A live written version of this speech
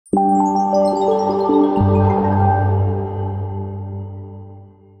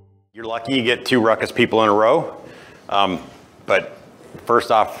lucky you get 2 ruckus people in a row. But first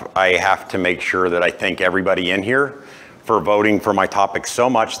off, I have to make sure that I thank everybody in here for voting for my topic so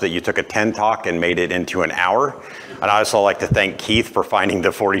much that you took a 10 talk and made it into an hour. And I also like to thank Keith for finding the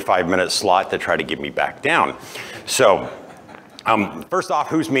 45-minute slot to try to get me back down. So first off,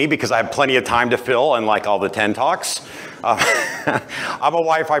 who's me? Because I have plenty of time to fill, unlike all the 10 talks. I'm a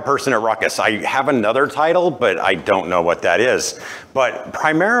Wi-Fi person at Ruckus. I have another title, but I don't know what that is. But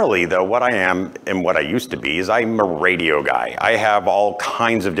primarily, though, what I am and what I used to be is I'm a radio guy. I have all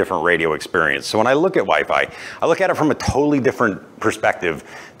kinds of different radio experience. So when I look at Wi-Fi, I look at it from a totally different perspective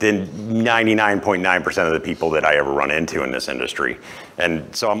than 99.9% of the people that I ever run into in this industry.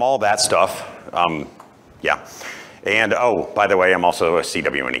 And so I'm all that stuff. Yeah. And oh, by the way, I'm also a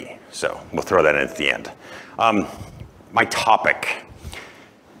CWNE. So we'll throw that in at the end. My topic.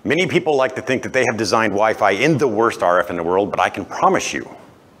 Many people like to think that they have designed Wi-Fi in the worst RF in the world, but I can promise you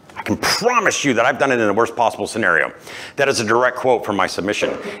that I've done it in the worst possible scenario. That is a direct quote from my submission,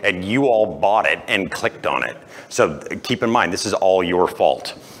 and you all bought it and clicked on it. So keep in mind, this is all your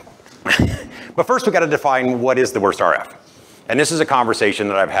fault. But first we gotta define what is the worst RF. And this is a conversation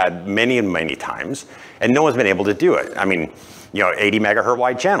that I've had many and many times, and no one's been able to do it. I mean, 80 megahertz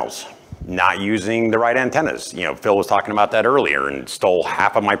wide channels, not using the right antennas. Phil was talking about that earlier and stole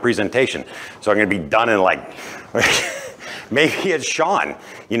half of my presentation. So I'm gonna be done in like, maybe it's Sean,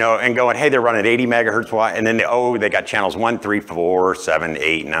 and going, hey, they're running 80 megahertz wide, and then they got channels 1, 3, 4, 7,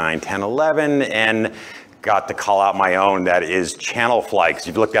 8, 9, 10, 11, and got to call out my own, that is channel fly, because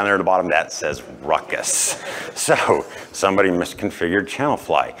if you look down there at the bottom, that says Ruckus. So somebody misconfigured channel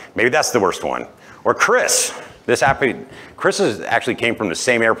fly. Maybe that's the worst one. Or Chris. Chris actually came from the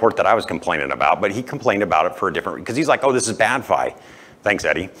same airport that I was complaining about, but he complained about it for a different, because he's like, oh, this is bad fi. Thanks,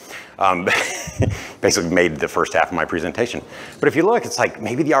 Eddie. Basically made the first half of my presentation. But if you look, it's like,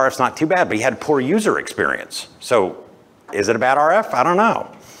 maybe the RF's not too bad, but he had poor user experience. So is it a bad RF? I don't know.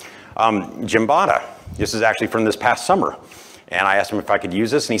 Jim Bada, this is actually from this past summer. And I asked him if I could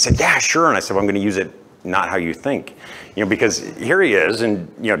use this, and he said, yeah, sure. And I said, well, I'm gonna use it not how you think. Because here he is in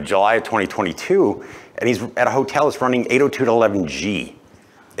July of 2022, and he's at a hotel that's running 802.11g.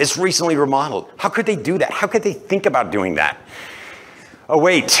 It's recently remodeled. How could they do that? How could they think about doing that? Oh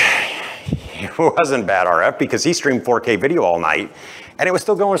wait, it wasn't bad RF because he streamed 4K video all night and it was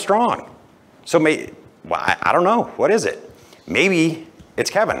still going strong. So I don't know, what is it? Maybe it's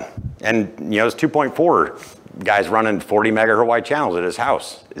Kevin and it's 2.4 guys running 40 megahertz wide channels at his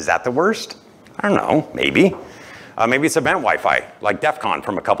house. Is that the worst? I don't know, maybe. Maybe it's event Wi-Fi, like DEF CON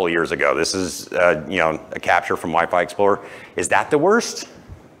from a couple of years ago. This is a capture from Wi-Fi Explorer. Is that the worst?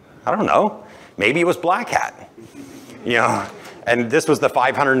 I don't know. Maybe it was Black Hat. And this was the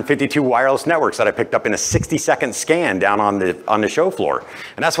 552 wireless networks that I picked up in a 60-second scan down on the show floor.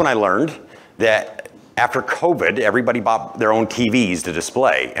 And that's when I learned that after COVID, everybody bought their own TVs to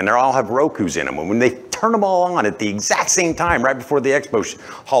display, and they all have Rokus in them. And when they turn them all on at the exact same time, right before the expo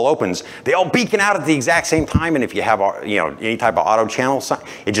hall opens, they all beacon out at the exact same time. And if you have any type of auto channel,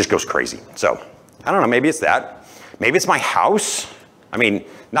 it just goes crazy. So I don't know, maybe it's that. Maybe it's my house. I mean,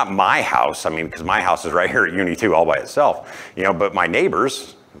 not my house, because my house is right here at Uni 2 all by itself, but my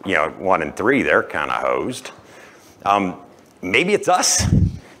neighbors, 1 and 3, they're kind of hosed. Maybe it's us.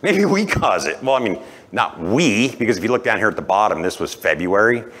 Maybe we cause it. Well, not we, because if you look down here at the bottom, this was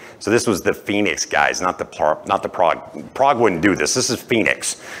February. So this was the Phoenix guys, not the Prague. Prague wouldn't do this. This is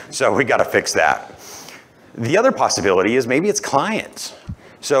Phoenix. So we got to fix that. The other possibility is maybe it's clients.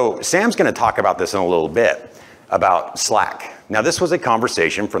 So Sam's going to talk about this in a little bit, about Slack. Now this was a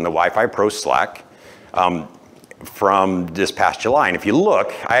conversation from the Wi-Fi Pro Slack from this past July. And if you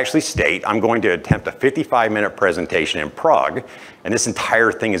look, I actually state I'm going to attempt a 55-minute presentation in Prague, and this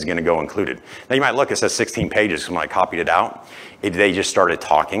entire thing is going to go included. Now you might look, it says 16 pages when I copied it out. They just started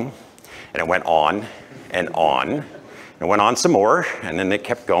talking, and it went on and on. It went on some more, and then it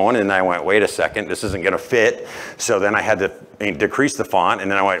kept going, and I went, wait a second, this isn't going to fit. So then I had to decrease the font, and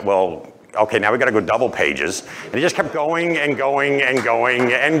then I went, well, okay, now we got to go double pages. And it just kept going and going and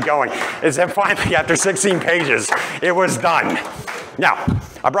going and going. And then finally, after 16 pages, it was done. Now,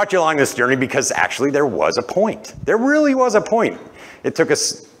 I brought you along this journey because actually there was a point. There really was a point. It took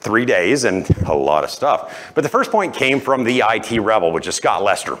us 3 days and a lot of stuff. But the first point came from the IT rebel, which is Scott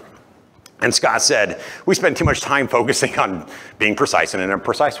Lester. And Scott said, we spend too much time focusing on being precise in an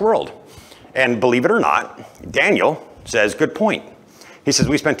imprecise world. And believe it or not, Daniel says, good point. He says,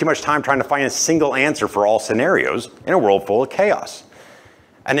 we spend too much time trying to find a single answer for all scenarios in a world full of chaos.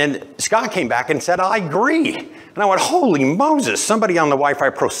 And then Scott came back and said, I agree. And I went, holy Moses, somebody on the Wi-Fi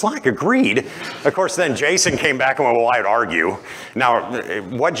Pro Slack agreed. Of course, then Jason came back and went, well, I'd argue. Now,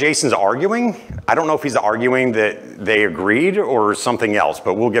 what Jason's arguing, I don't know if he's arguing that they agreed or something else,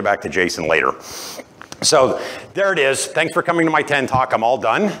 but we'll get back to Jason later. So there it is. Thanks for coming to my 10 talk. I'm all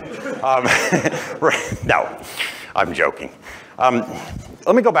done. No, I'm joking.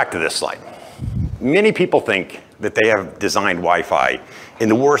 Let me go back to this slide. Many people think that they have designed Wi-Fi in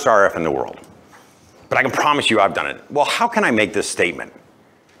the worst RF in the world. But I can promise you I've done it. Well, how can I make this statement?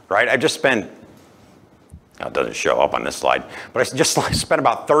 Right? I just spent, oh, it doesn't show up on this slide, but I just spent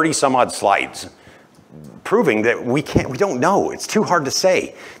about 30 some odd slides proving that we don't know. It's too hard to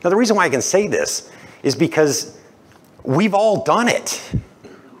say. Now, the reason why I can say this is because we've all done it.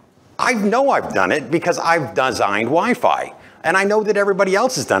 I know I've done it because I've designed Wi-Fi. And I know that everybody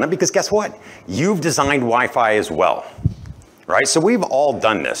else has done it because guess what? You've designed Wi-Fi as well, right? So we've all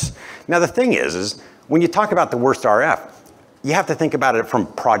done this. Now the thing is when you talk about the worst RF, you have to think about it from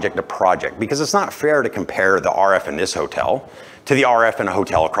project to project because it's not fair to compare the RF in this hotel to the RF in a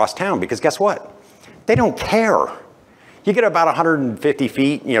hotel across town because guess what? They don't care. You get about 150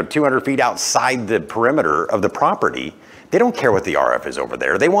 feet, 200 feet outside the perimeter of the property. They don't care what the RF is over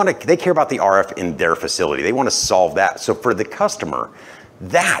there. They care about the RF in their facility. They want to solve that. So for the customer,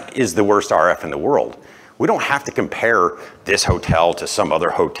 that is the worst RF in the world. We don't have to compare this hotel to some other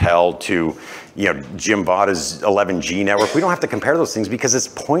hotel to, Jim Vada's 11G network. We don't have to compare those things because it's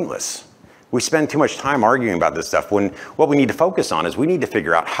pointless. We spend too much time arguing about this stuff when what we need to focus on is we need to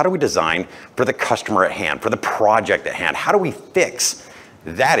figure out how do we design for the customer at hand, for the project at hand? How do we fix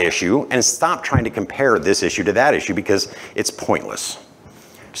that issue and stop trying to compare this issue to that issue because it's pointless.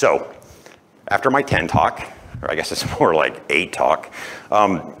 So after my 10 talk, or I guess it's more like 8 talk,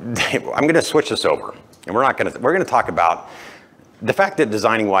 I'm gonna switch this over. And we're gonna talk about the fact that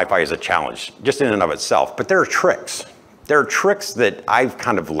designing Wi-Fi is a challenge just in and of itself, but there are tricks. There are tricks that I've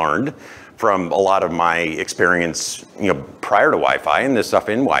kind of learned from a lot of my experience prior to Wi-Fi and this stuff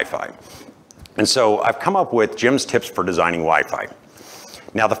in Wi-Fi. And so I've come up with Jim's tips for designing Wi-Fi.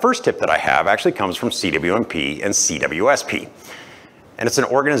 Now, the first tip that I have actually comes from CWMP and CWSP, and it's an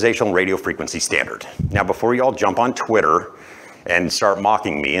organizational radio frequency standard. Now, before you all jump on Twitter and start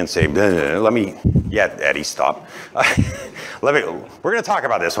mocking me and say, yeah, Eddie, stop. We're gonna talk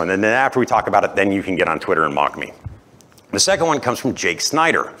about this one, and then after we talk about it, then you can get on Twitter and mock me. The second one comes from Jake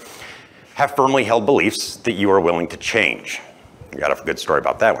Snyder. Have firmly held beliefs that you are willing to change. I got a good story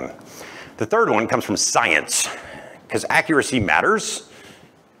about that one. The third one comes from science, because accuracy matters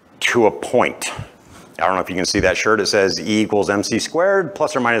to a point. I don't know if you can see that shirt. It says E equals MC squared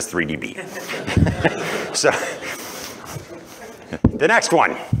plus or minus 3 dB. So the next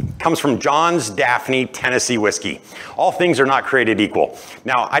one comes from John's Daphne Tennessee Whiskey. All things are not created equal.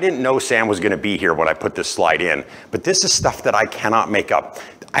 Now, I didn't know Sam was gonna be here when I put this slide in, but this is stuff that I cannot make up.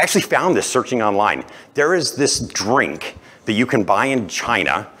 I actually found this searching online. There is this drink that you can buy in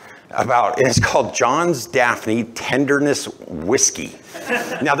China and it's called John's Daphne Tenderness Whiskey.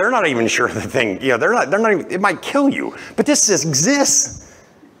 Now they're not even sure the thing, they're not even, it might kill you, but this exists.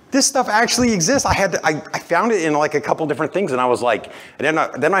 This stuff actually exists. I found it in like a couple different things and I was like, and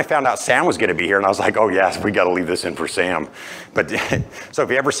then I found out Sam was gonna be here and I was like, oh yes, we gotta leave this in for Sam. But so if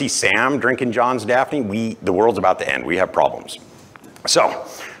you ever see Sam drinking John's Daphne, the world's about to end. We have problems. So,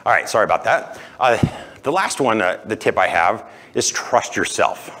 all right, sorry about that. The last one, the tip I have is trust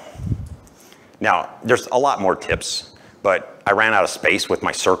yourself. Now, there's a lot more tips, but I ran out of space with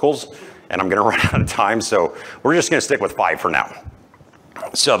my circles and I'm gonna run out of time, so we're just gonna stick with 5 for now.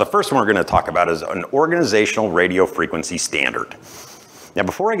 So the first one we're gonna talk about is an organizational radio frequency standard. Now,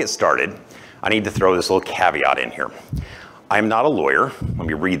 before I get started, I need to throw this little caveat in here. I am not a lawyer. Let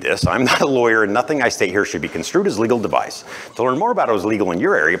me read this. I'm not a lawyer and nothing I state here should be construed as legal advice. To learn more about what is legal in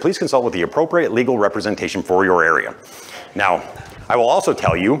your area, please consult with the appropriate legal representation for your area. Now, I will also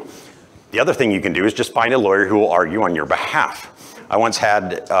tell you, the other thing you can do is just find a lawyer who will argue on your behalf. I once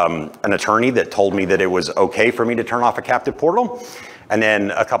had an attorney that told me that it was okay for me to turn off a captive portal. And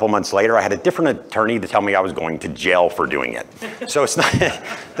then a couple months later, I had a different attorney to tell me I was going to jail for doing it. So it's not,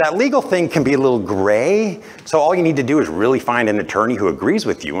 that legal thing can be a little gray. So all you need to do is really find an attorney who agrees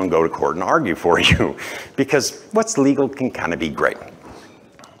with you and go to court and argue for you. Because what's legal can kind of be gray.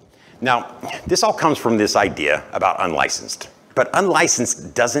 Now, this all comes from this idea about unlicensed. But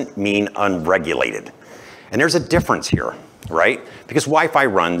unlicensed doesn't mean unregulated. And there's a difference here, right? Because Wi-Fi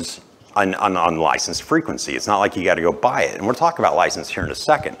runs an unlicensed frequency. It's not like you got to go buy it. And we'll talk about license here in a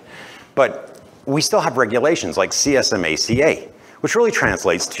second. But we still have regulations like CSMA-CA, which really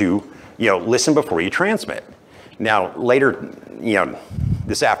translates to, listen before you transmit. Now, later,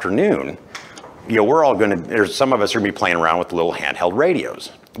 this afternoon, we're all there's some of us are going to be playing around with little handheld radios.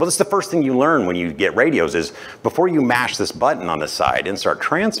 Well, that's the first thing you learn when you get radios is before you mash this button on the side and start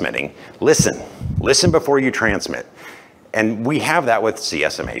transmitting, listen before you transmit. And we have that with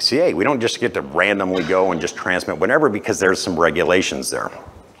CSMA-CA. We don't just get to randomly go and just transmit whenever because there's some regulations there.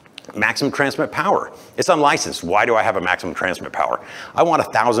 Maximum transmit power. It's unlicensed. Why do I have a maximum transmit power? I want a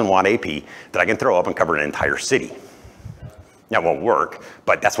 1,000-watt AP that I can throw up and cover an entire city. That won't work,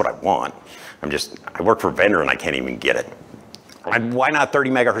 but that's what I want. I work for a vendor and I can't even get it. Why not 30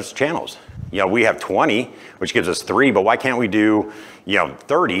 megahertz channels? We have 20, which gives us 3, but why can't we do,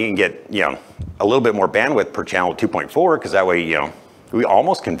 30 and get, a little bit more bandwidth per channel 2.4, because that way, we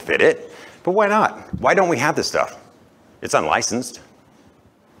almost can fit it. But why not? Why don't we have this stuff? It's unlicensed,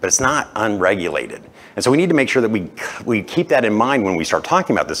 but it's not unregulated. And so we need to make sure that we keep that in mind when we start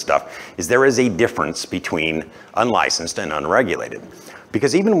talking about this stuff, is there is a difference between unlicensed and unregulated.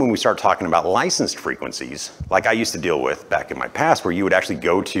 Because even when we start talking about licensed frequencies, like I used to deal with back in my past, where you would actually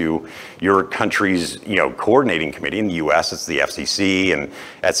go to your country's, coordinating committee. In the US, it's the FCC, and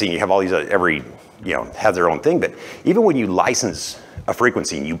you have all these, have their own thing. But even when you license a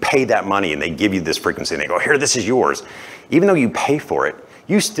frequency and you pay that money and they give you this frequency and they go, here, this is yours. Even though you pay for it,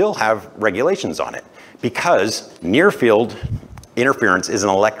 you still have regulations on it because near field interference is an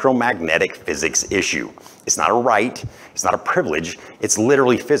electromagnetic physics issue. It's not a right, it's not a privilege, it's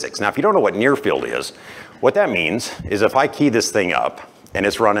literally physics. Now, if you don't know what near field is, what that means is if I key this thing up and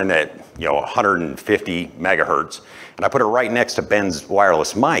it's running at 150 megahertz, and I put it right next to Ben's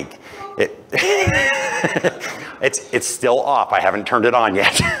wireless mic, it's still off. I haven't turned it on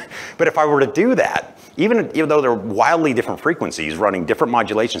yet. But if I were to do that, even though they're wildly different frequencies running different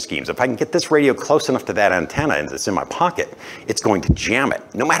modulation schemes, if I can get this radio close enough to that antenna and it's in my pocket, it's going to jam it,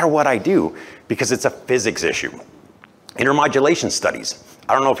 no matter what I do, because it's a physics issue. Intermodulation studies.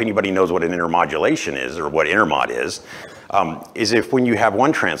 I don't know if anybody knows what an intermodulation is or what intermod is if when you have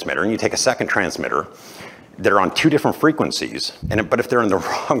one transmitter and you take a second transmitter, that are on two different frequencies, but if they're in the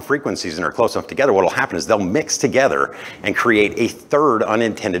wrong frequencies and are close enough together, what will happen is they'll mix together and create a third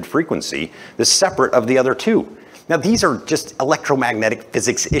unintended frequency that's separate of the other two. Now, these are just electromagnetic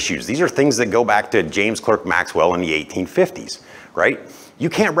physics issues. These are things that go back to James Clerk Maxwell in the 1850s, right? You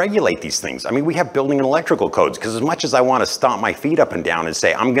can't regulate these things. I mean, we have building and electrical codes, because as much as I want to stomp my feet up and down and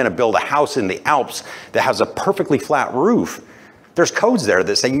say, I'm going to build a house in the Alps that has a perfectly flat roof, there's codes there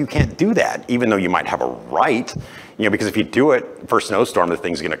that say you can't do that, even though you might have a right, because if you do it for a snowstorm, the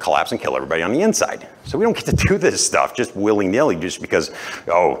thing's going to collapse and kill everybody on the inside. So we don't get to do this stuff just willy-nilly just because,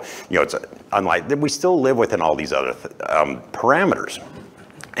 it's unlike, we still live within all these other parameters.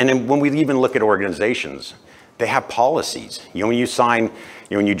 And then when we even look at organizations, they have policies. When you sign,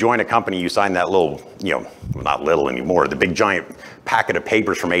 when you join a company, you sign that little, not little anymore, the big giant packet of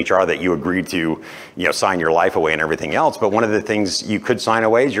papers from HR that you agreed to, sign your life away and everything else. But one of the things you could sign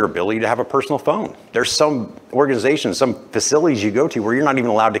away is your ability to have a personal phone. There's some organizations, some facilities you go to where you're not even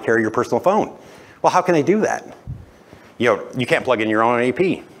allowed to carry your personal phone. Well, how can they do that? You can't plug in your own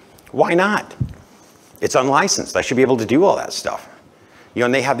AP. Why not? It's unlicensed. I should be able to do all that stuff.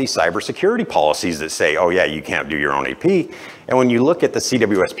 And they have these cybersecurity policies that say, oh yeah, you can't do your own AP. And when you look at the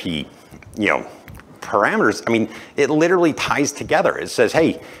CWSP, parameters, I mean, it literally ties together. It says,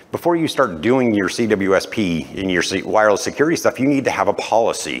 hey, before you start doing your CWSP and your wireless security stuff, you need to have a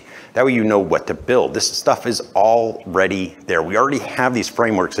policy. That way you know what to build. This stuff is already there. We already have these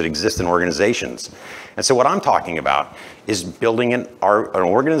frameworks that exist in organizations. And so what I'm talking about is building an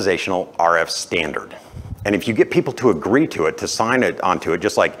organizational RF standard. And if you get people to agree to it, to sign it onto it,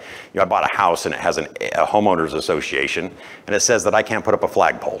 just like I bought a house and it has a homeowners association and it says that I can't put up a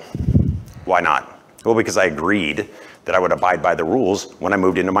flagpole. Why not? Well, because I agreed that I would abide by the rules when I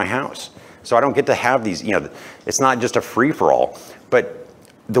moved into my house. So I don't get to have these, it's not just a free-for-all. But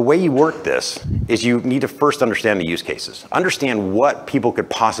the way you work this is you need to first understand the use cases. Understand what people could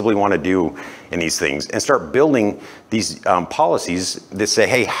possibly want to do in these things and start building these policies that say,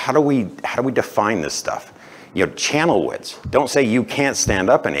 hey, how do we define this stuff? Channel widths. Don't say you can't stand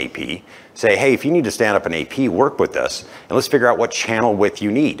up an AP. Say, hey, if you need to stand up an AP, work with us and let's figure out what channel width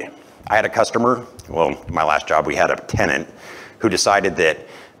you need. I had a customer, well, my last job, we had a tenant who decided that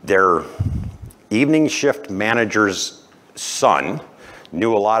their evening shift manager's son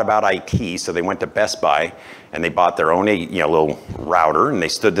knew a lot about IT, so they went to Best Buy and they bought their own little router and they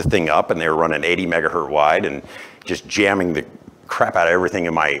stood the thing up and they were running 80 megahertz wide and just jamming the crap out of everything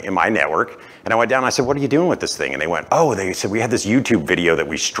in my network. And I went down and I said, what are you doing with this thing? And they went, oh, they said, we have this YouTube video that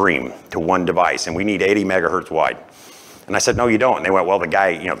we stream to one device and we need 80 megahertz wide. And I said, no, you don't. And they went, well, the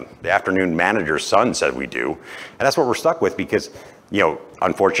guy, the afternoon manager's son said we do. And that's what we're stuck with, because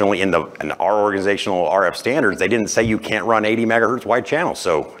Unfortunately, in our organizational RF standards, they didn't say you can't run 80 megahertz wide channels,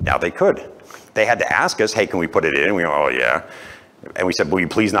 so now they could. They had to ask us, hey, can we put it in? And we go, oh yeah. And we said, will you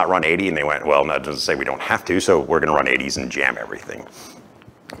please not run 80? And they went, well, no, it doesn't say we don't have to, so we're gonna run 80s and jam everything.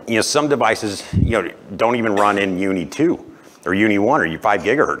 Some devices, don't even run in Uni 2 or Uni 1 or 5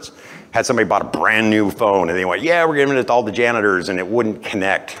 gigahertz. Had somebody bought a brand new phone and they went, yeah, we're giving it to all the janitors, and it wouldn't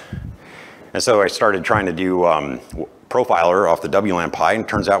connect. And so I started trying to do profiler off the WLAN-PI, and it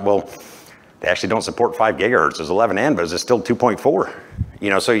turns out, well, they actually don't support 5 gigahertz. There's 11N, but it's still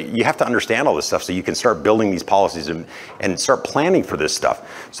 2.4. So you have to understand all this stuff so you can start building these policies and start planning for this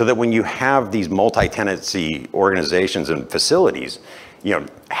stuff, so that when you have these multi-tenancy organizations and facilities,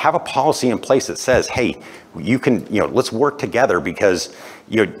 have a policy in place that says, hey, you can, let's work together, because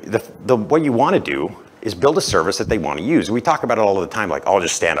what you want to do is build a service that they want to use. We talk about it all the time, like, I'll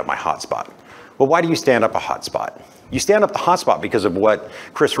just stand up my hotspot. Well, why do you stand up a hotspot? You stand up the hotspot because of what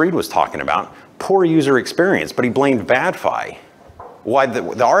Chris Reed was talking about, poor user experience, but he blamed BadFi. Why the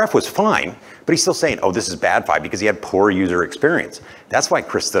RF was fine, but he's still saying, oh, this is BadFi because he had poor user experience. That's why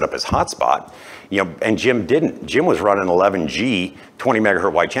Chris stood up his hotspot, and Jim didn't. Jim was running 11G, 20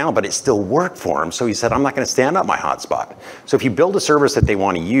 megahertz wide channel, but it still worked for him. So he said, I'm not gonna stand up my hotspot. So if you build a service that they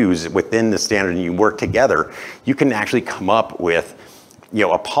want to use within the standard and you work together, you can actually come up with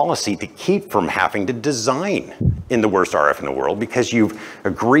a policy to keep from having to design in the worst RF in the world, because you've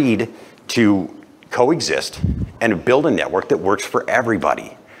agreed to coexist and build a network that works for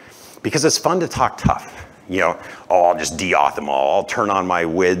everybody. Because it's fun to talk tough. Oh, I'll just de-auth them all. I'll turn on my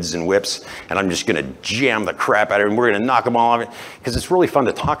WIDs and whips, and I'm just gonna jam the crap out of it, and we're gonna knock them all off it. Because it's really fun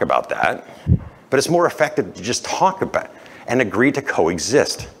to talk about that, but it's more effective to just talk about it and agree to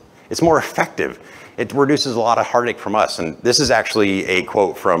coexist. It's more effective. It reduces a lot of heartache from us. And this is actually a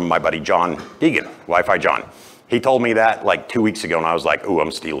quote from my buddy John Deegan, Wi-Fi John. He told me that like 2 weeks ago, and I was like, ooh,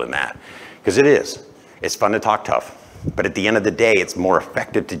 I'm stealing that. Because it is. It's fun to talk tough. But at the end of the day, it's more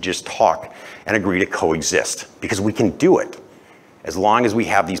effective to just talk and agree to coexist, because we can do it as long as we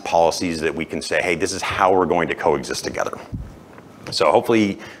have these policies that we can say, hey, this is how we're going to coexist together. So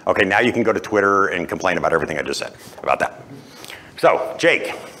hopefully, okay, now you can go to Twitter and complain about everything I just said about that. So, Jake,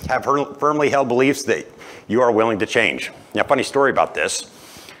 have firmly held beliefs that you are willing to change. Now, funny story about this.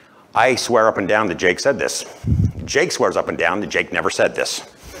 I swear up and down that Jake said this. Jake swears up and down that Jake never said this.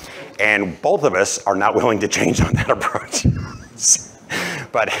 And both of us are not willing to change on that approach.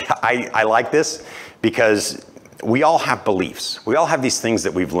 But I like this because we all have beliefs. We all have these things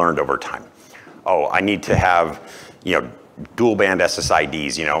that we've learned over time. Oh, I need to have, dual band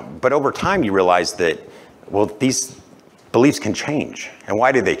SSIDs, but over time you realize that, well, these beliefs can change. And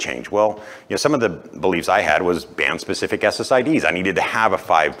why did they change? Well, some of the beliefs I had was band-specific SSIDs. I needed to have a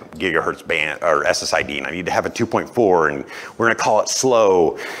 5 gigahertz band or SSID, and I needed to have a 2.4, and we're gonna call it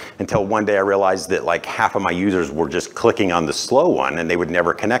slow, until one day I realized that like half of my users were just clicking on the slow one, and they would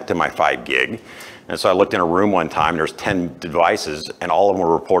never connect to my 5 gig. And so I looked in a room one time, there's 10 devices, and all of them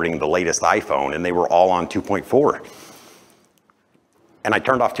were reporting the latest iPhone, and they were all on 2.4. And I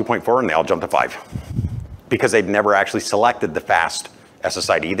turned off 2.4, and they all jumped to 5. Because they'd never actually selected the fast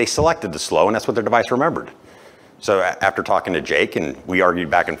SSID, they selected the slow, and that's what their device remembered. So after talking to Jake, and we argued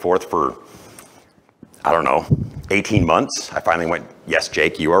back and forth for, I don't know, 18 months, I finally went, yes,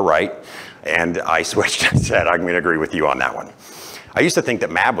 Jake, you are right. And I switched and said, I'm gonna agree with you on that one. I used to think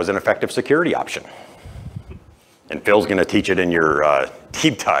that MAB was an effective security option. And Phil's gonna teach it in your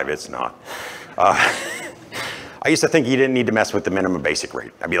deep dive, it's not. I used to think you didn't need to mess with the minimum basic rate.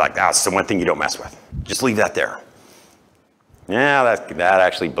 I'd be like, that's the one thing you don't mess with. Just leave that there. Yeah, that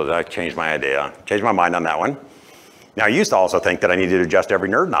actually changed my idea. Changed my mind on that one. Now, I used to also think that I needed to adjust every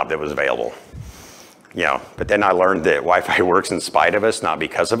nerd knob that was available. But then I learned that Wi-Fi works in spite of us, not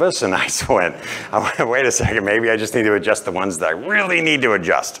because of us. And I went, wait a second, maybe I just need to adjust the ones that I really need to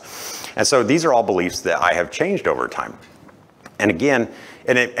adjust. And so these are all beliefs that I have changed over time. And again,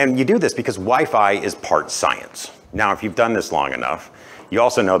 and you do this because Wi-Fi is part science. Now, if you've done this long enough, you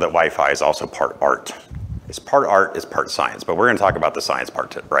also know that Wi-Fi is also part art. It's part art, it's part science, but we're gonna talk about the science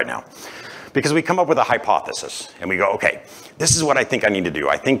part right now. Because we come up with a hypothesis and we go, okay, this is what I think I need to do.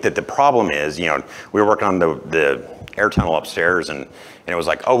 I think that the problem is, we were working on the air tunnel upstairs, and it was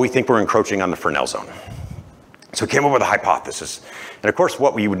like, oh, we think we're encroaching on the Fresnel zone. So we came up with a hypothesis. And of course,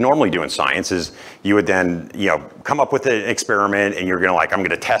 what we would normally do in science is you would then, come up with an experiment, and you're gonna like, I'm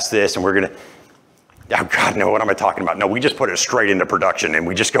gonna test this, and we're gonna, oh God, no, what am I talking about? No, we just put it straight into production, and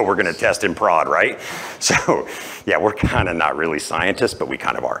we just go, we're gonna test in prod, right? So yeah, we're kind of not really scientists, but we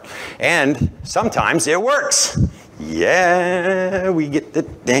kind of are. And sometimes it works. Yeah, we get the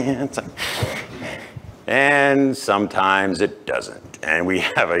dance. and sometimes it doesn't. And we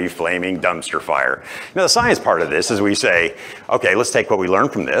have a flaming dumpster fire. Now the science part of this is we say, okay, let's take what we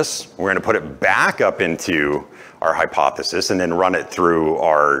learned from this. We're gonna put it back up into our hypothesis and then run it through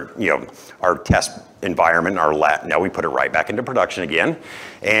our, our test environment, our lab. Now we put it right back into production again.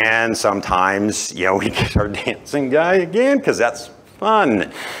 And sometimes, we get our dancing guy again, because that's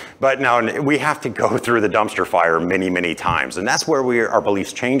fun. But no, we have to go through the dumpster fire many, many times. And that's where our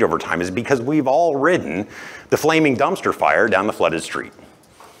beliefs change over time, is because we've all ridden the flaming dumpster fire down the flooded street.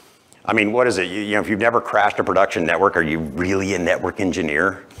 I mean, what is it? If you've never crashed a production network, are you really a network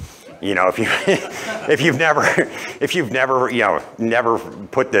engineer? If you've never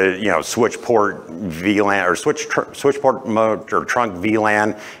put the switch port VLAN or switch port mode or trunk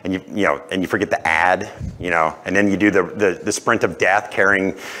VLAN, and you forget the add, and then you do the sprint of death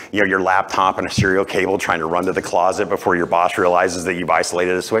carrying your laptop and a serial cable trying to run to the closet before your boss realizes that you've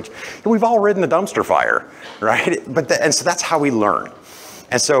isolated a switch. We've all ridden the dumpster fire, right? And so that's how we learn.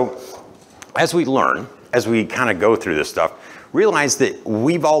 And so as we learn, as we kind of go through this stuff, realize that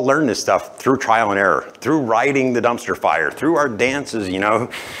we've all learned this stuff through trial and error, through riding the dumpster fire, through our dances, you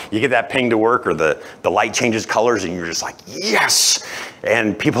get that ping to work or the light changes colors and you're just like, yes.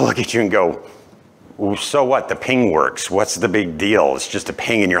 And people look at you and go, well, so what? The ping works. What's the big deal? It's just a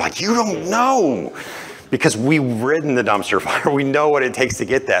ping. And you're like, you don't know. Because we've ridden the dumpster fire. We know what it takes to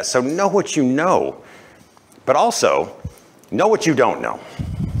get that. So know what you know, but also know what you don't know.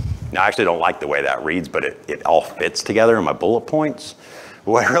 Now, I actually don't like the way that reads, but it all fits together in my bullet points.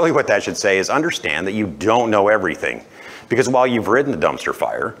 Really what that should say is understand that you don't know everything. Because while you've ridden the dumpster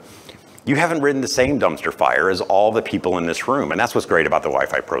fire, you haven't ridden the same dumpster fire as all the people in this room. And that's what's great about the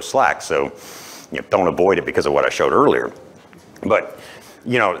Wi-Fi Pro Slack. So don't avoid it because of what I showed earlier. But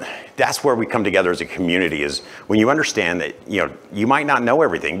that's where we come together as a community, is when you understand that you might not know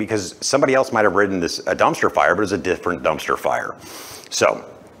everything because somebody else might have ridden a dumpster fire, but it's a different dumpster fire. So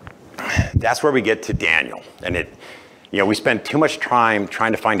that's where we get to Daniel. And we spend too much time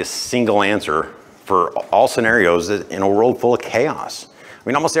trying to find a single answer for all scenarios in a world full of chaos. I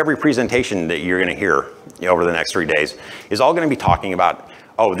mean, almost every presentation that you're gonna hear over the next 3 days is all gonna be talking about,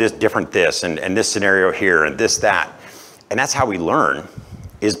 oh, this different this, and this scenario here, and this, that. And that's how we learn,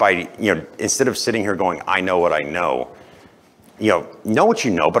 is by, instead of sitting here going, I know what I know what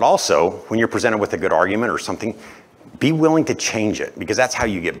you know, but also when you're presented with a good argument or something, be willing to change it, because that's how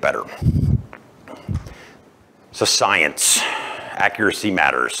you get better. So science, accuracy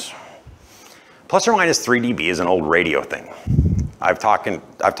matters. Plus or minus 3 dB is an old radio thing. I've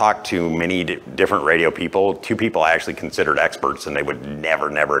talked to many different radio people, 2 people I actually considered experts, and they would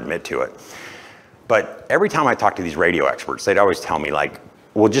never admit to it. But every time I talk to these radio experts, they'd always tell me like,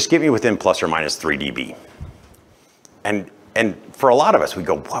 well, just get me within plus or minus 3 dB. And for a lot of us, we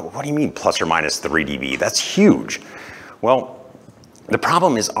go, what do you mean plus or minus 3 dB? That's huge. Well, the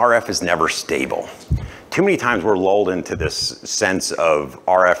problem is RF is never stable. Too many times we're lulled into this sense of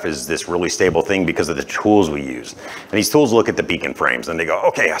RF is this really stable thing because of the tools we use. And these tools look at the beacon frames and they go,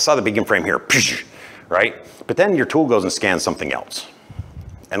 okay, I saw the beacon frame here, right? But then your tool goes and scans something else.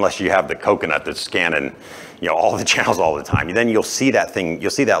 Unless you have the coconut that's scanning all the channels all the time. Then you'll see that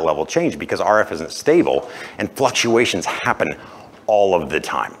level change because RF isn't stable and fluctuations happen all of the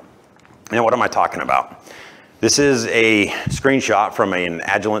time. Now, what am I talking about? This is a screenshot from an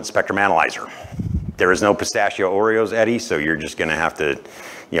Agilent spectrum analyzer. There is no pistachio Oreos, Eddie, so you're just gonna have to,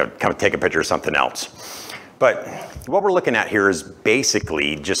 kind of take a picture of something else. But what we're looking at here is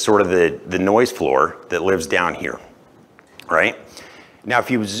basically just sort of the noise floor that lives down here, right? Now, if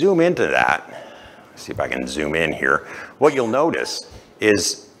you zoom into that, let's see if I can zoom in here, what you'll notice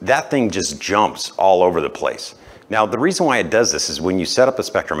is that thing just jumps all over the place. Now, the reason why it does this is when you set up a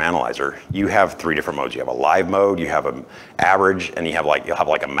spectrum analyzer, you have 3 different modes. You have a live mode, you have an average, and you'll have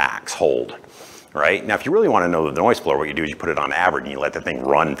like a max hold, right? Now, if you really want to know the noise floor, what you do is you put it on average and you let the thing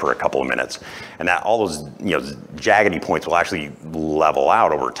run for a couple of minutes. And that all those jaggedy points will actually level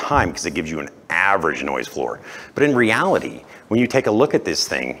out over time because it gives you an average noise floor. But in reality, when you take a look at this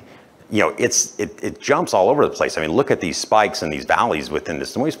thing, it jumps all over the place. I mean, look at these spikes and these valleys within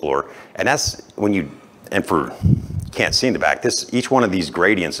this noise floor. And that's when you can't see in the back, each one of these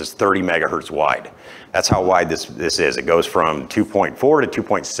gradients is 30 megahertz wide. That's how wide this is. It goes from 2.4 to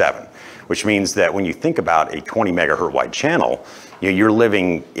 2.7, which means that when you think about a 20 megahertz wide channel, you're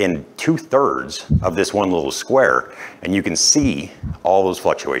living in 2/3 of this one little square, and you can see all those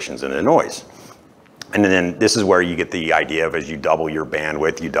fluctuations in the noise. And then this is where you get the idea of as you double your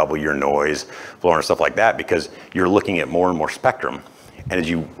bandwidth, you double your noise floor and stuff like that, because you're looking at more and more spectrum. And as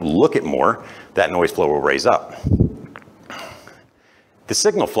you look at more, that noise floor will raise up. the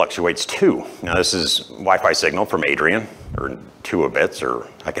signal fluctuates too. Now this is Wi-Fi signal from Adrian, or 2 bits, or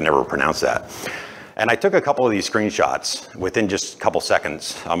I can never pronounce that. And I took a couple of these screenshots within just a couple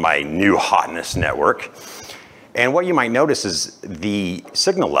seconds on my new hotness network. And what you might notice is the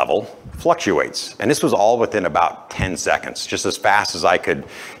signal level fluctuates. And this was all within about 10 seconds, just as fast as I could,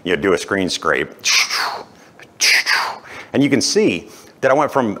 do a screen scrape. And you can see that I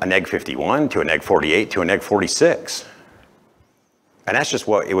went from a neg 51 to a neg 48 to a neg 46. And that's just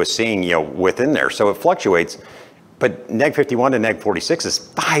what it was seeing, within there. So it fluctuates, but neg 51 to neg 46 is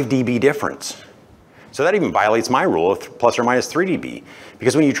 5 dB difference. So that even violates my rule of plus or minus 3 dB.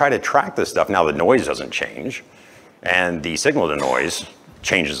 Because when you try to track this stuff, now the noise doesn't change. And the signal to noise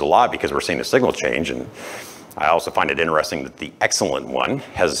changes a lot because we're seeing the signal change. And I also find it interesting that the excellent one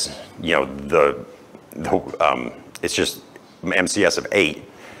has, it's just MCS of 8.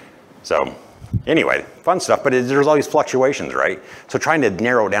 So anyway, fun stuff, but there's all these fluctuations, right? So trying to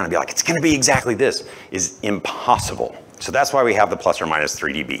narrow it down and be like, it's gonna be exactly this is impossible. So that's why we have the plus or minus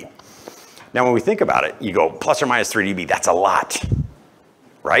 3 dB. Now, when we think about it, you go plus or minus 3 dB, that's a lot,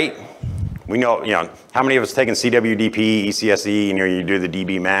 right? We know, how many of us taken CWDP, ECSE, you do the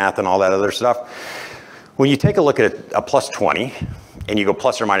dB math and all that other stuff. When you take a look at a plus 20 and you go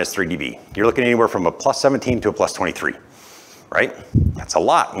plus or minus 3 dB, you're looking anywhere from a plus 17 to a plus 23. Right? That's a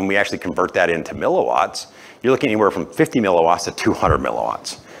lot. When we actually convert that into milliwatts, you're looking anywhere from 50 milliwatts to 200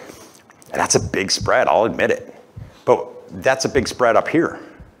 milliwatts. And that's a big spread, I'll admit it. But that's a big spread up here,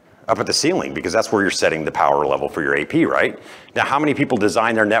 up at the ceiling, because that's where you're setting the power level for your AP, right? Now, how many people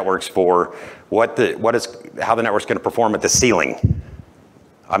design their networks for how the network's gonna perform at the ceiling?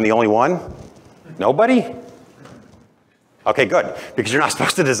 I'm the only one? Nobody? Okay, good, because you're not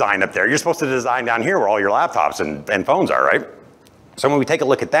supposed to design up there. You're supposed to design down here where all your laptops and phones are, right? So when we take a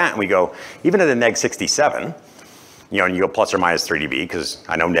look at that and we go, even at a neg 67, and you go plus or minus 3 dB, because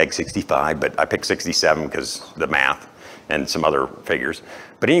I know neg 65, but I picked 67 because the math and some other figures.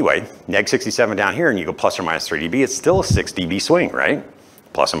 But anyway, neg 67 down here and you go plus or minus 3 dB, it's still a 6 dB swing, right?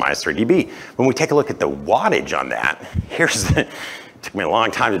 Plus or minus 3 dB. When we take a look at the wattage on that, it took me a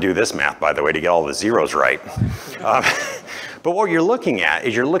long time to do this math, by the way, to get all the zeros right. But what you're looking at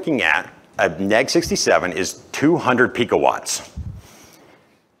is a neg 67 is 200 picowatts.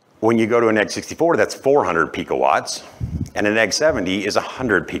 When you go to a neg 64, that's 400 picowatts, and a neg 70 is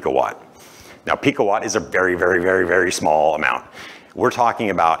 100 picowatt. Now, picowatt is a very, very, very, very small amount. We're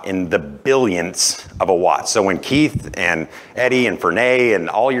talking about in the billionths of a watt. So when Keith and Eddie and Fernay and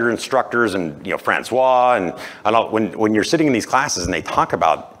all your instructors and Francois and all, when you're sitting in these classes and they talk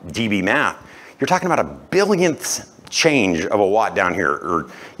about dB math, you're talking about a billionth change of a watt down here, or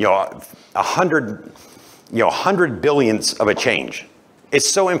 100 billionths of a change. It's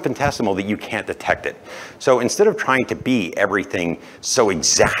so infinitesimal that you can't detect it. So instead of trying to be everything so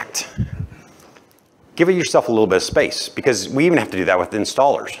exact, give yourself a little bit of space, because we even have to do that with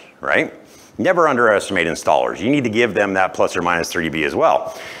installers, right? Never underestimate installers. You need to give them that plus or minus 3 dB as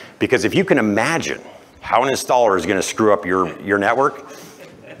well. Because if you can imagine how an installer is gonna screw up your network,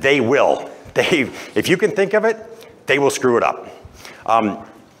 they will. If you can think of it, they will screw it up.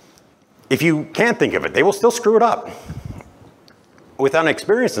 If you can't think of it, they will still screw it up. With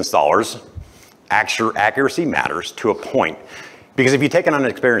unexperienced installers, accuracy matters to a point. Because if you take an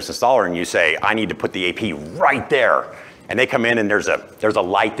unexperienced installer and you say, I need to put the AP right there, and they come in and there's a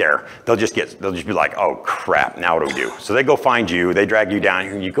light there, they'll just be like, oh crap, now what do we do? So they go find you, they drag you down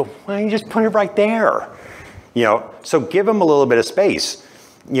here, and you go, why don't you just put it right there? So give them a little bit of space,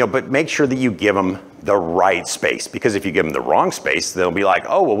 but make sure that you give them the right space, because if you give them the wrong space, they'll be like,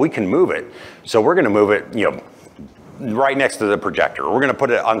 oh, well, we can move it. So we're gonna move it, right next to the projector. We're gonna put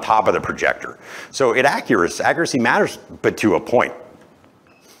it on top of the projector. So accuracy matters, but to a point.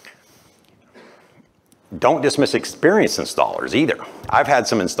 Don't dismiss experienced installers either. I've had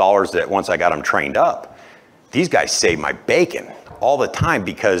some installers that once I got them trained up, these guys saved my bacon all the time,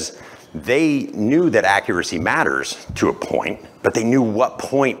 because they knew that accuracy matters to a point, but they knew what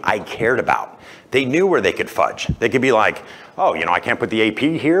point I cared about. They knew where they could fudge. They could be like, oh, I can't put the AP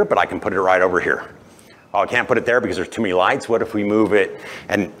here, but I can put it right over here. Oh, I can't put it there because there's too many lights. What if we move it?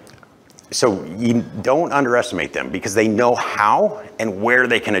 And so you don't underestimate them, because they know how and where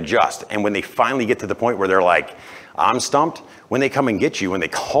they can adjust. And when they finally get to the point where they're like, I'm stumped, when they come and get you, when they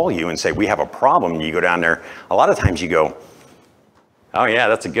call you and say, we have a problem, and you go down there, a lot of times you go, oh yeah,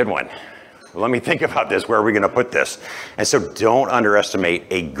 that's a good one. Well, let me think about this. Where are we gonna put this? And so don't underestimate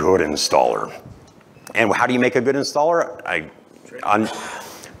a good installer. And how do you make a good installer?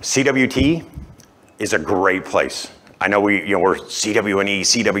 CWT is a great place. I know we're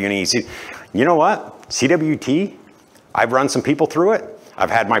CWNE. You know what? CWT, I've run some people through it. I've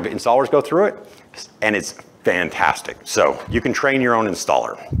had my installers go through it, and it's fantastic. So you can train your own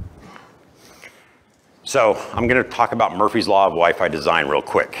installer. So I'm going to talk about Murphy's Law of Wi-Fi design real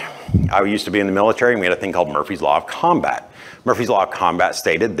quick. I used to be in the military, and we had a thing called Murphy's Law of Combat. Murphy's Law of Combat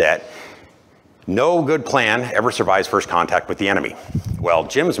stated that no good plan ever survives first contact with the enemy. Well,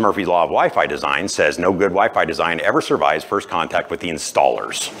 Jim's Murphy's Law of Wi-Fi design says no good Wi-Fi design ever survives first contact with the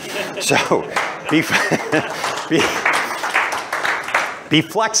installers. So be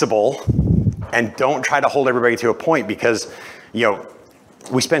flexible and don't try to hold everybody to a point, because, you know,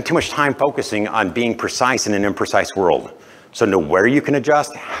 we spend too much time focusing on being precise in an imprecise world. So know where you can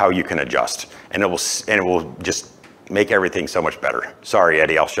adjust, how you can adjust, and it will just make everything so much better. Sorry,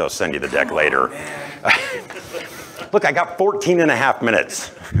 Eddie, I'll send you the deck later. Look, I got 14 and a half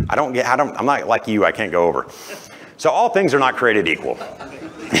minutes. I'm not like you, I can't go over. So all things are not created equal.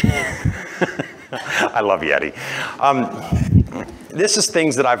 I love you, Eddie. This is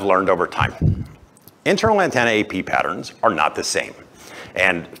things that I've learned over time. Internal antenna AP patterns are not the same.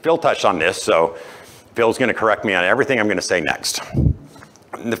 And Phil touched on this, so Phil's gonna correct me on everything I'm gonna say next.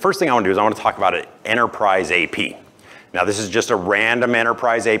 And the first thing I wanna do is I wanna talk about an enterprise AP. Now this is just a random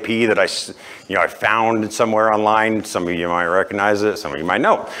enterprise AP that I found somewhere online. Some of you might recognize it, some of you might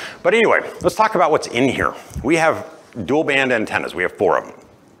know. But anyway, let's talk about what's in here. We have dual band antennas, we have 4 of them.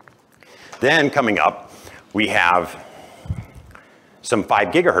 Then coming up, we have some 5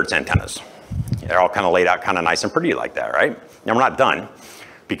 gigahertz antennas. They're all kind of laid out kind of nice and pretty like that, right? Now we're not done,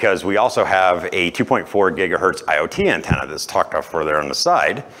 because we also have a 2.4 gigahertz IoT antenna that's talked about further on the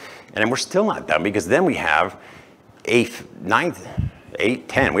side. And then we're still not done, because then we have a 9th, 8,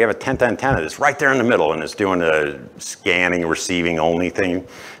 10. We have a 10th antenna that's right there in the middle, and it's doing a scanning, receiving only thing,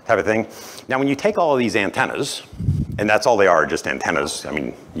 type of thing. Now when you take all of these antennas, and that's all they are, just antennas. I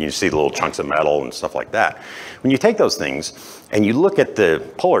mean, you see the little chunks of metal and stuff like that. When you take those things and you look at the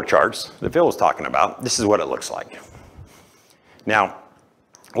polar charts that Phil was talking about, this is what it looks like. Now,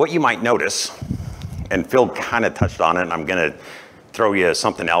 what you might notice, and Phil kind of touched on it, and I'm gonna throw you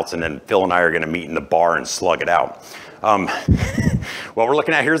something else, and then Phil and I are gonna meet in the bar and slug it out. What we're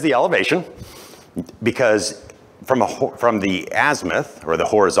looking at here is the elevation, because from the azimuth, or the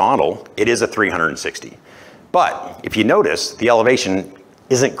horizontal, it is a 360. But if you notice, the elevation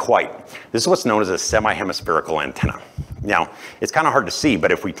isn't quite. This is what's known as a semi-hemispherical antenna. Now, it's kind of hard to see,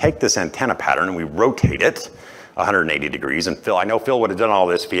 but if we take this antenna pattern and we rotate it 180 degrees, and Phil, I know Phil would have done all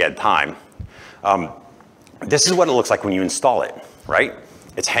this if he had time. This is what it looks like when you install it, right?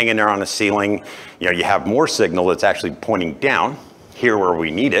 It's hanging there on the ceiling. You know, you have more signal that's actually pointing down here where we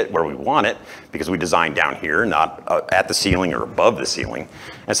need it, where we want it, because we designed down here, not at the ceiling or above the ceiling.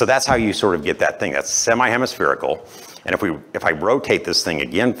 And so that's how you sort of get that thing. That's semi-hemispherical. And if I rotate this thing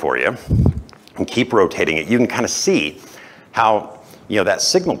again for you and keep rotating it, you can kind of see how, you know, that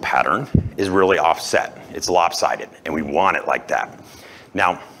signal pattern is really offset. It's lopsided, and we want it like that.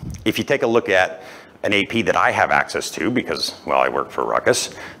 Now, if you take a look at an AP that I have access to, because, well, I work for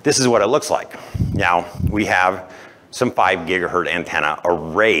Ruckus, this is what it looks like. Now, we have some 5 gigahertz antenna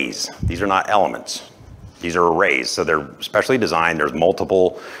arrays. These are not elements. These are arrays, so they're specially designed. There's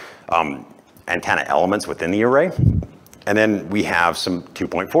multiple antenna elements within the array. And then we have some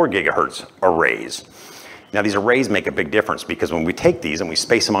 2.4 gigahertz arrays. Now these arrays make a big difference, because when we take these and we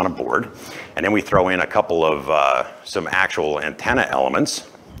space them on a board, and then we throw in a couple of some actual antenna elements,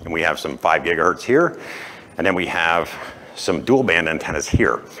 and we have some 5 gigahertz here, and then we have some dual band antennas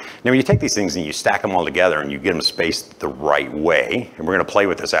here. Now when you take these things and you stack them all together and you get them spaced the right way, and we're gonna play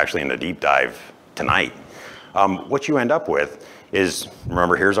with this actually in the deep dive tonight, what you end up with is,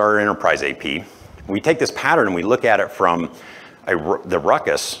 remember, here's our enterprise AP. We take this pattern and we look at it from the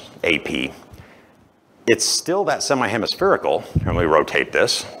Ruckus AP. It's still that semi-hemispherical, and we rotate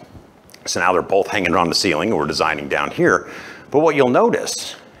this. So now they're both hanging around the ceiling, and we're designing down here. But what you'll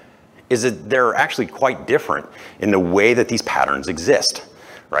notice is that they're actually quite different in the way that these patterns exist,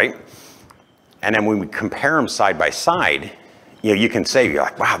 right? And then when we compare them side by side, you know, you can say, you're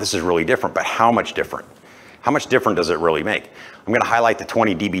like, wow, this is really different, but how much different? How much different does it really make? I'm gonna highlight the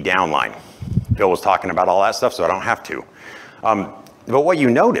 20 dB downline. Bill was talking about all that stuff, so I don't have to. But what you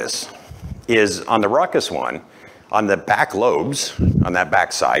notice is on the Ruckus one, on the back lobes, on that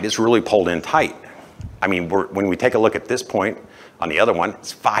back side, it's really pulled in tight. I mean, when we take a look at this point on the other one,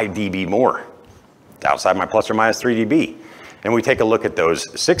 it's 5 dB more. Outside my plus or minus 3 dB. And we take a look at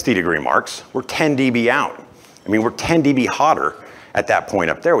those 60 degree marks, we're 10 dB out. I mean, we're 10 dB hotter at that point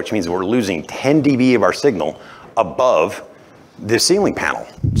up there, which means we're losing 10 dB of our signal above the ceiling panel.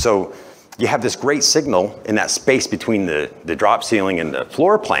 So you have this great signal in that space between the drop ceiling and the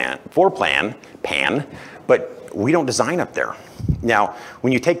floor pan, but we don't design up there. Now,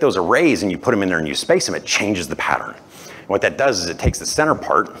 when you take those arrays and you put them in there and you space them, it changes the pattern. And what that does is it takes the center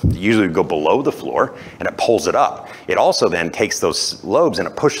part, usually go below the floor, and it pulls it up. It also then takes those lobes and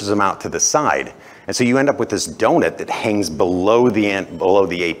it pushes them out to the side. And so you end up with this donut that hangs below the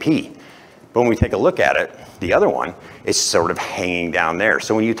AP. But when we take a look at it, the other one is sort of hanging down there.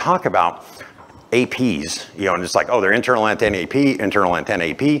 So when you talk about APs, you know, and it's like, oh, they're internal antenna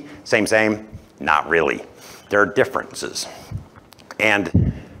AP, same, not really. There are differences.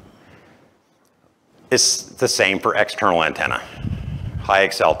 And it's the same for external antenna, high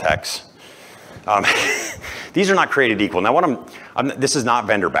excel techs. These are not created equal. Now, this is not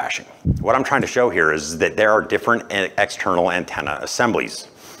vendor bashing. What I'm trying to show here is that there are different external antenna assemblies.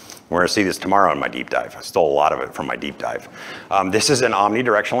 We're going to see this tomorrow in my deep dive. I stole a lot of it from my deep dive. This is an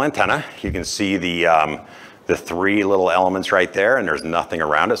omnidirectional antenna. You can see the 3 little elements right there, and there's nothing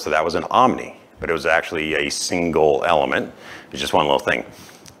around it, so that was an omni. But it was actually a single element. It's just one little thing.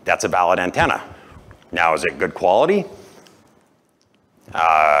 That's a valid antenna. Now, is it good quality?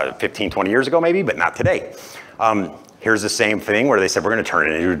 15, 20 years ago maybe, but not today. Here's the same thing where they said, we're gonna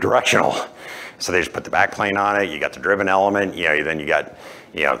turn it into directional. So they just put the backplane on it, you got the driven element, you know, then you got,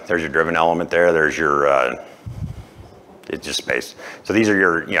 you know, there's your driven element there, there's your, it's just space. So these are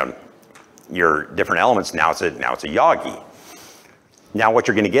your, you know, your different elements. Now it's a Yagi. Now what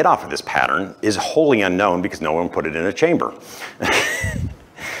you're gonna get off of this pattern is wholly unknown because no one put it in a chamber.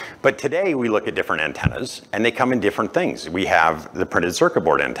 But today we look at different antennas and they come in different things. We have the printed circuit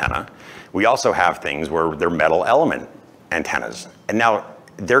board antenna. We also have things where they're metal element antennas. And now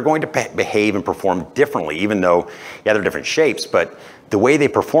they're going to behave and perform differently, even though, yeah, they're different shapes, but the way they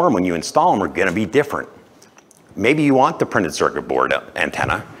perform when you install them are gonna be different. Maybe you want the printed circuit board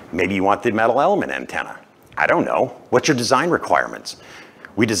antenna. Maybe you want the metal element antenna. I don't know. What's your design requirements?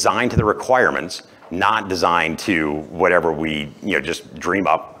 We design to the requirements, not design to whatever we, you know, just dream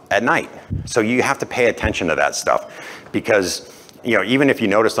up at night. So you have to pay attention to that stuff because, you know, even if you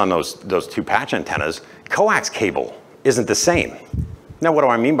noticed on those 2 patch antennas, coax cable isn't the same. Now, what do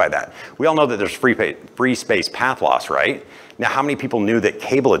I mean by that? We all know that there's free space path loss, right? Now, how many people knew that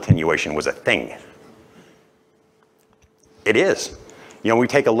cable attenuation was a thing? It is. You know, we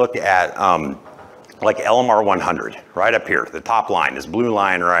take a look at like LMR 100, right up here, the top line, this blue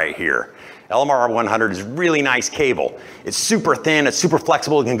line right here. LMR 100 is really nice cable. It's super thin, it's super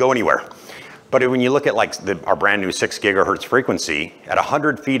flexible, it can go anywhere. But when you look at like our brand new 6 gigahertz frequency, at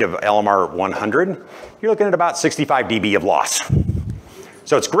 100 feet of LMR 100, you're looking at about 65 dB of loss.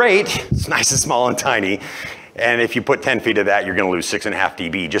 So it's great, it's nice and small and tiny. And if you put 10 feet of that, you're gonna lose 6.5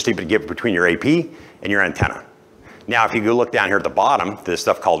 dB just to get between your AP and your antenna. Now, if you go look down here at the bottom, this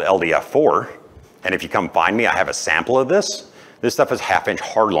stuff called LDF4, and if you come find me, I have a sample of this. This stuff is 1/2 inch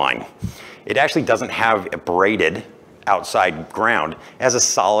hardline. It actually doesn't have a braided outside ground. It has a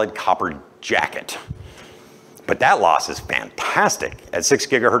solid copper jacket. But that loss is fantastic. At 6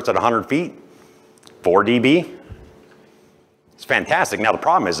 gigahertz at 100 feet, 4 dB. It's fantastic. Now the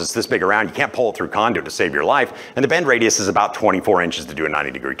problem is it's this big around, you can't pull it through conduit to save your life, and the bend radius is about 24 inches to do a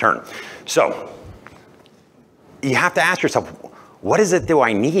 90-degree turn. So you have to ask yourself, what is it do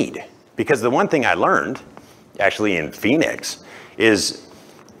I need? Because the one thing I learned, actually in Phoenix, is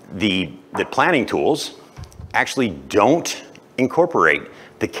the planning tools actually don't incorporate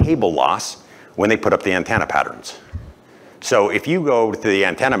the cable loss when they put up the antenna patterns. So if you go to the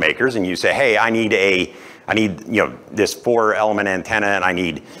antenna makers and you say, hey, I need you know, this 4 element antenna and I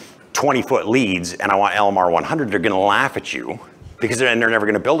need 20-foot leads and I want LMR 100, they're gonna laugh at you because they're never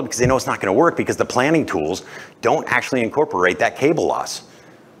gonna build it because they know it's not gonna work because the planning tools don't actually incorporate that cable loss.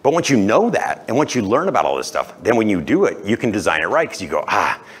 But once you know that, and once you learn about all this stuff, then when you do it, you can design it right because you go,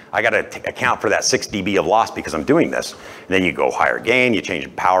 I gotta account for that 6 dB of loss because I'm doing this. And then you go higher gain, you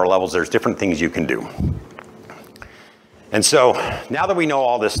change power levels, there's different things you can do. And so now that we know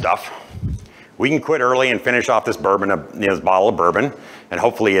all this stuff, we can quit early and finish off this bourbon, this bottle of bourbon, and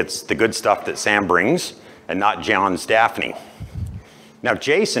hopefully it's the good stuff that Sam brings and not John's Daphne. Now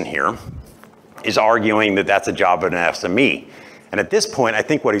Jason here is arguing that that's a job of an SME. And at this point, I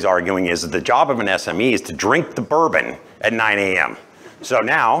think what he's arguing is that the job of an SME is to drink the bourbon at 9 a.m. So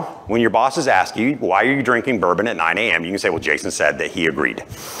now, when your bosses ask you, why are you drinking bourbon at 9 a.m., you can say, well, Jason said that he agreed.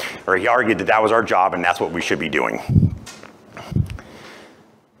 Or he argued that that was our job and that's what we should be doing.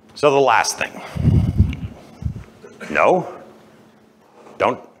 So the last thing. No?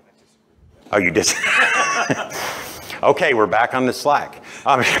 Don't? Oh, you did? Okay, we're back on the slack.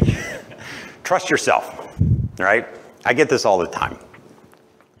 Trust yourself, right? I get this all the time.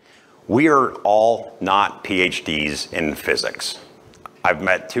 We are all not PhDs in physics. I've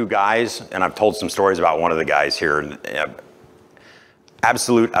met two guys, and I've told some stories about one of the guys here.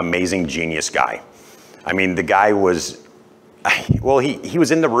 Absolute amazing genius guy. I mean, the guy was, well, he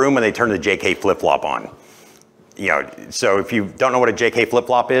was in the room when they turned the JK flip-flop on. You know, so if you don't know what a JK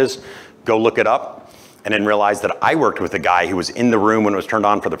flip-flop is, go look it up, and then realize that I worked with a guy who was in the room when it was turned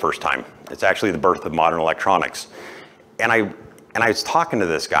on for the first time. It's actually the birth of modern electronics. And I was talking to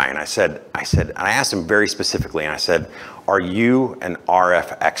this guy, and I asked him very specifically, and I said, "Are you an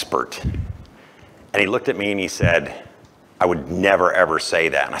RF expert?" And he looked at me and he said, "I would never ever say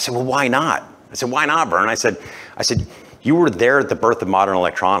that." And I said, "Well, why not?" I said, "Why not, Vern?" I said, "You were there at the birth of modern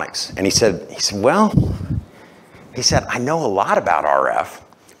electronics." And he said, "Well," he said, "I know a lot about RF."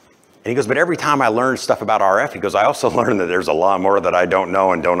 And he goes, "But every time I learn stuff about RF," he goes, "I also learn that there's a lot more that I don't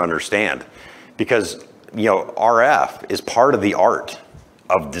know and don't understand." Because, you know, RF is part of the art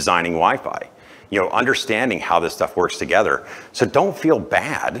of designing Wi-Fi. You know, understanding how this stuff works together. So don't feel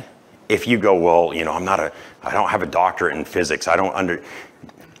bad if you go, "Well, you know, I don't have a doctorate in physics.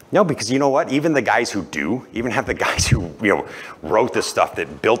 No, because you know what? Even the guys who do, even have the guys who, you know, wrote the stuff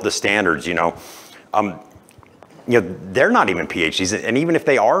that built the standards, you know, they're not even PhDs. And even if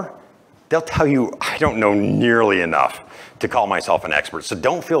they are, they'll tell you, I don't know nearly enough to call myself an expert. So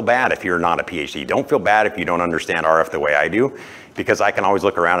don't feel bad if you're not a PhD. Don't feel bad if you don't understand RF the way I do, because I can always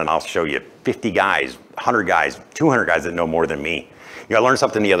look around and I'll show you 50 guys, 100 guys, 200 guys that know more than me. You know, I learned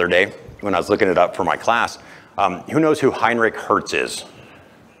something the other day when I was looking it up for my class. Who knows who Heinrich Hertz is?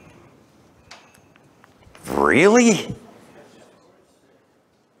 Really?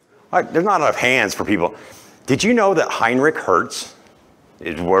 There's not enough hands for people. Did you know that Heinrich Hertz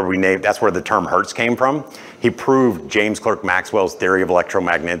is where that's where the term Hertz came from? He proved James Clerk Maxwell's theory of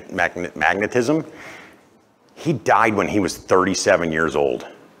electromagnetism. He died when he was 37 years old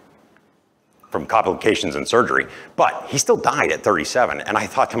from complications in surgery, but he still died at 37. And I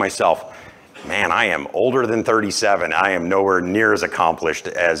thought to myself, man, I am older than 37. I am nowhere near as accomplished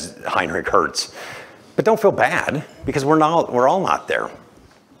as Heinrich Hertz. But don't feel bad, because we're all not there.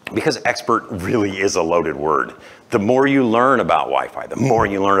 Because expert really is a loaded word. The more you learn about Wi-Fi, the more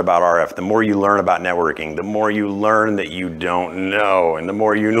you learn about RF, the more you learn about networking, the more you learn that you don't know, and the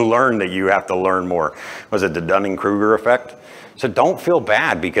more you learn that you have to learn more. Was it the Dunning-Kruger effect? So don't feel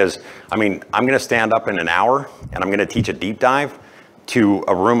bad, because, I mean, I'm gonna stand up in an hour and I'm gonna teach a deep dive to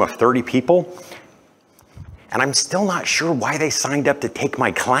a room of 30 people, and I'm still not sure why they signed up to take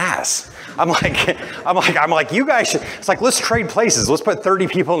my class. I'm like, you guys should, it's like, let's trade places. Let's put 30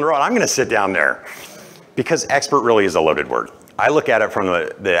 people in a row and I'm gonna sit down there. Because expert really is a loaded word. I look at it from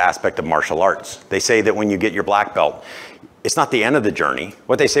the aspect of martial arts. They say that when you get your black belt, it's not the end of the journey.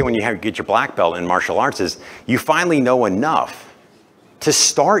 What they say when you get your black belt in martial arts is you finally know enough to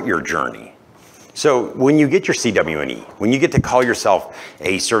start your journey. So when you get your CWNE, when you get to call yourself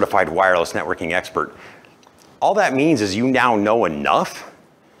a certified wireless networking expert, all that means is you now know enough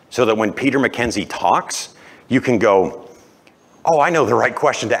so that when Peter McKenzie talks, you can go, oh, I know the right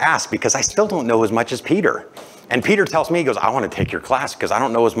question to ask, because I still don't know as much as Peter. And Peter tells me, he goes, I want to take your class because I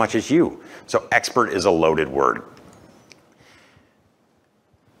don't know as much as you. So expert is a loaded word.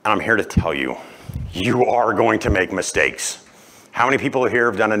 And I'm here to tell you, you are going to make mistakes. How many people here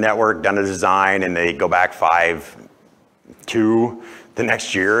have done a network, done a design, and they go back 2 the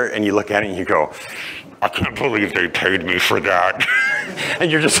next year, and you look at it and you go, I can't believe they paid me for that.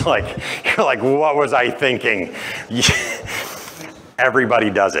 And you're like, what was I thinking? Everybody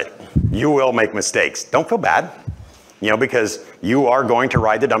does it. You will make mistakes. Don't feel bad, because you are going to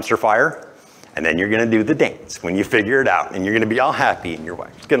ride the dumpster fire, and then you're gonna do the dance when you figure it out, and you're gonna be all happy, and your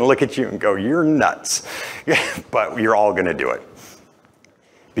wife's gonna look at you and go, you're nuts. But you're all gonna do it.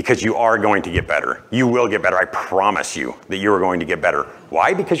 Because you are going to get better. You will get better. I promise you that you are going to get better.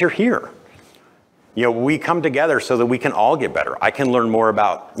 Why? Because you're here. We come together so that we can all get better. I can learn more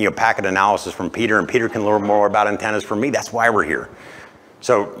about packet analysis from Peter, and Peter can learn more about antennas from me. That's why we're here.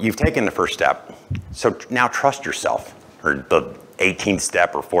 So you've taken the first step. So now trust yourself, or the 18th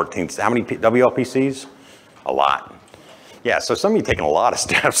step or 14th. How many WLPCs? A lot. Yeah, so some of you taking a lot of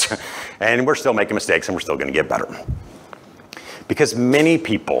steps, and we're still making mistakes, and we're still gonna get better. Because many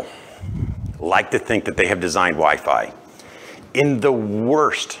people like to think that they have designed Wi-Fi in the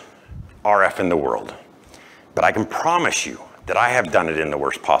worst RF in the world. But I can promise you that I have done it in the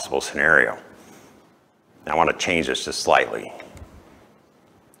worst possible scenario. Now, I want to change this just slightly.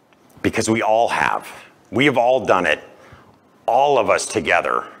 Because we all have. We have all done it, all of us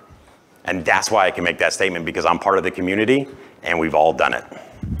together. And that's why I can make that statement, because I'm part of the community and we've all done it.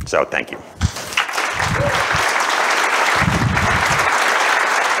 So thank you.